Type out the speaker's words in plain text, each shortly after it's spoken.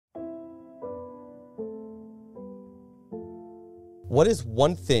What is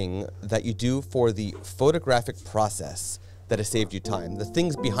one thing that you do for the photographic process that has saved you time? The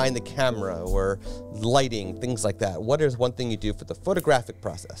things behind the camera or lighting, things like that. What is one thing you do for the photographic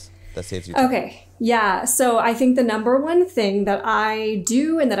process that saves you time? Okay, yeah. So I think the number one thing that I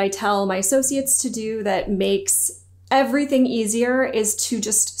do and that I tell my associates to do that makes everything easier is to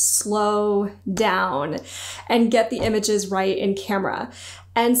just slow down and get the images right in camera.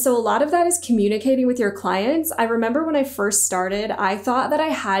 And so a lot of that is communicating with your clients. I remember when I first started, I thought that I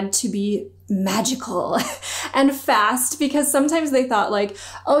had to be magical and fast, because sometimes they thought like,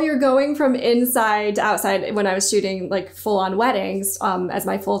 oh, you're going from inside to outside when I was shooting like full on weddings as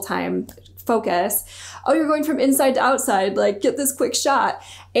my full-time focus. Oh, you're going from inside to outside, like get this quick shot.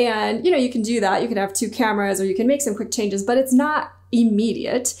 And you know, you can do that. You can have two cameras or you can make some quick changes, but it's not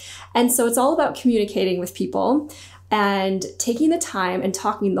immediate. And so it's all about communicating with people and taking the time and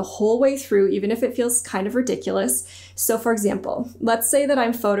talking the whole way through, even if it feels kind of ridiculous. So for example, let's say that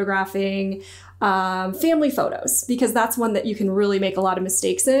I'm photographing family photos, because that's one that you can really make a lot of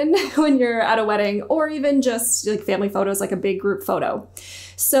mistakes in when you're at a wedding, or even just like family photos, like a big group photo.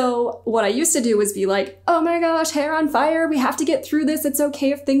 So what I used to do was be like, oh my gosh, hair on fire. We have to get through this. It's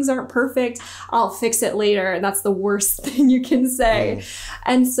okay if things aren't perfect. I'll fix it later. And that's the worst thing you can say.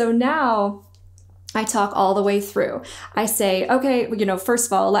 And so now I talk all the way through. I say, okay, you know, first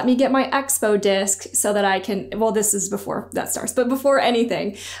of all, let me get my expo disc so that I can, well, this is before that starts, but before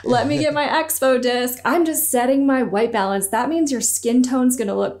anything, let me get my expo disc. I'm just setting my white balance. That means your skin tone's going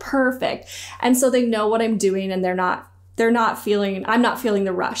to look perfect. And so they know what I'm doing and I'm not feeling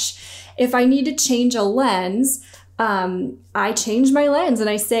the rush. If I need to change a lens, I change my lens and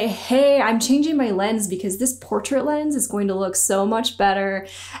I say, hey, I'm changing my lens because this portrait lens is going to look so much better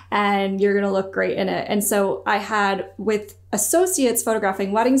and you're going to look great in it. And so I had, with associates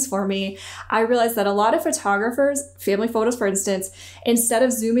photographing weddings for me, I realized that a lot of photographers, family photos, for instance, instead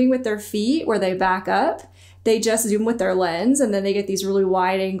of zooming with their feet where they back up, they just zoom with their lens and then they get these really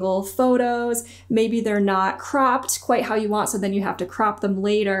wide angle photos. Maybe they're not cropped quite how you want, so then you have to crop them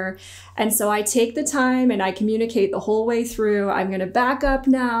later. And so I take the time and I communicate the whole way through. I'm gonna back up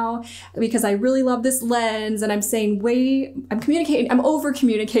now because I really love this lens, and I'm saying, I'm over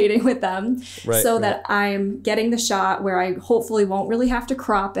communicating with them that I'm getting the shot where I hopefully won't really have to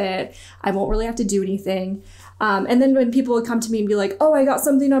crop it. I won't really have to do anything. And then when people would come to me and be like, oh, I got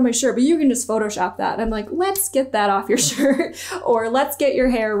something on my shirt, but you can just Photoshop that. And I'm like, let's get that off your shirt, or let's get your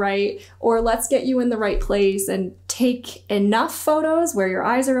hair right, or let's get you in the right place and take enough photos where your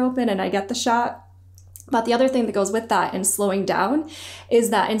eyes are open and I get the shot. But the other thing that goes with that and slowing down is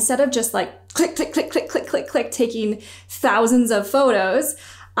that instead of just like click, click, click, click, click, click, click, taking thousands of photos,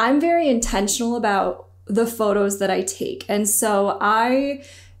 I'm very intentional about the photos that I take. And so I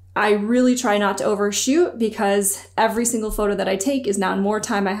really try not to overshoot, because every single photo that I take is now more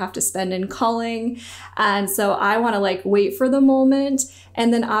time I have to spend in culling. And so I want to like wait for the moment.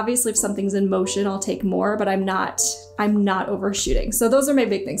 And then obviously if something's in motion, I'll take more, but I'm not overshooting. So those are my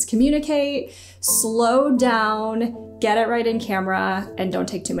big things. Communicate, slow down, get it right in camera, and don't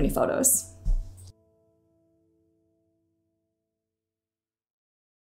take too many photos.